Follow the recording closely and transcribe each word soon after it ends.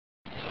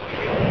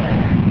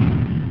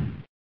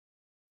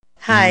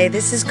Hi,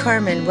 this is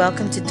Carmen.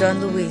 Welcome to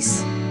Don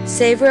Luis.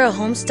 Savor a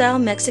home-style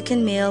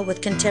Mexican meal with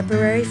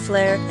contemporary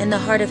flair in the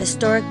heart of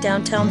historic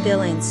downtown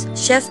Billings.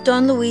 Chef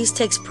Don Luis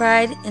takes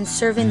pride in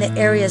serving the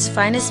area's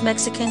finest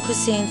Mexican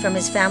cuisine from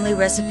his family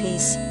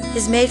recipes.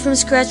 His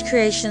made-from-scratch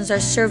creations are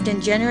served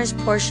in generous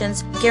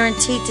portions,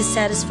 guaranteed to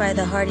satisfy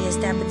the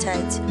heartiest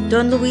appetites.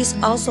 Don Luis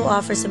also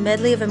offers a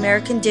medley of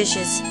American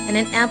dishes and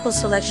an ample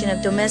selection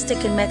of domestic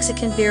and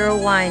Mexican beer or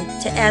wine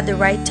to add the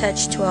right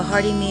touch to a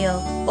hearty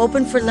meal.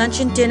 Open for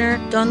lunch and dinner,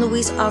 Don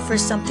Luis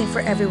offers something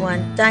for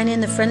everyone. Dine in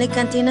the friendly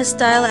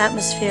cantina-style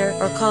atmosphere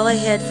or call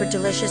ahead for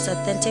delicious,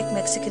 authentic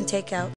Mexican takeout.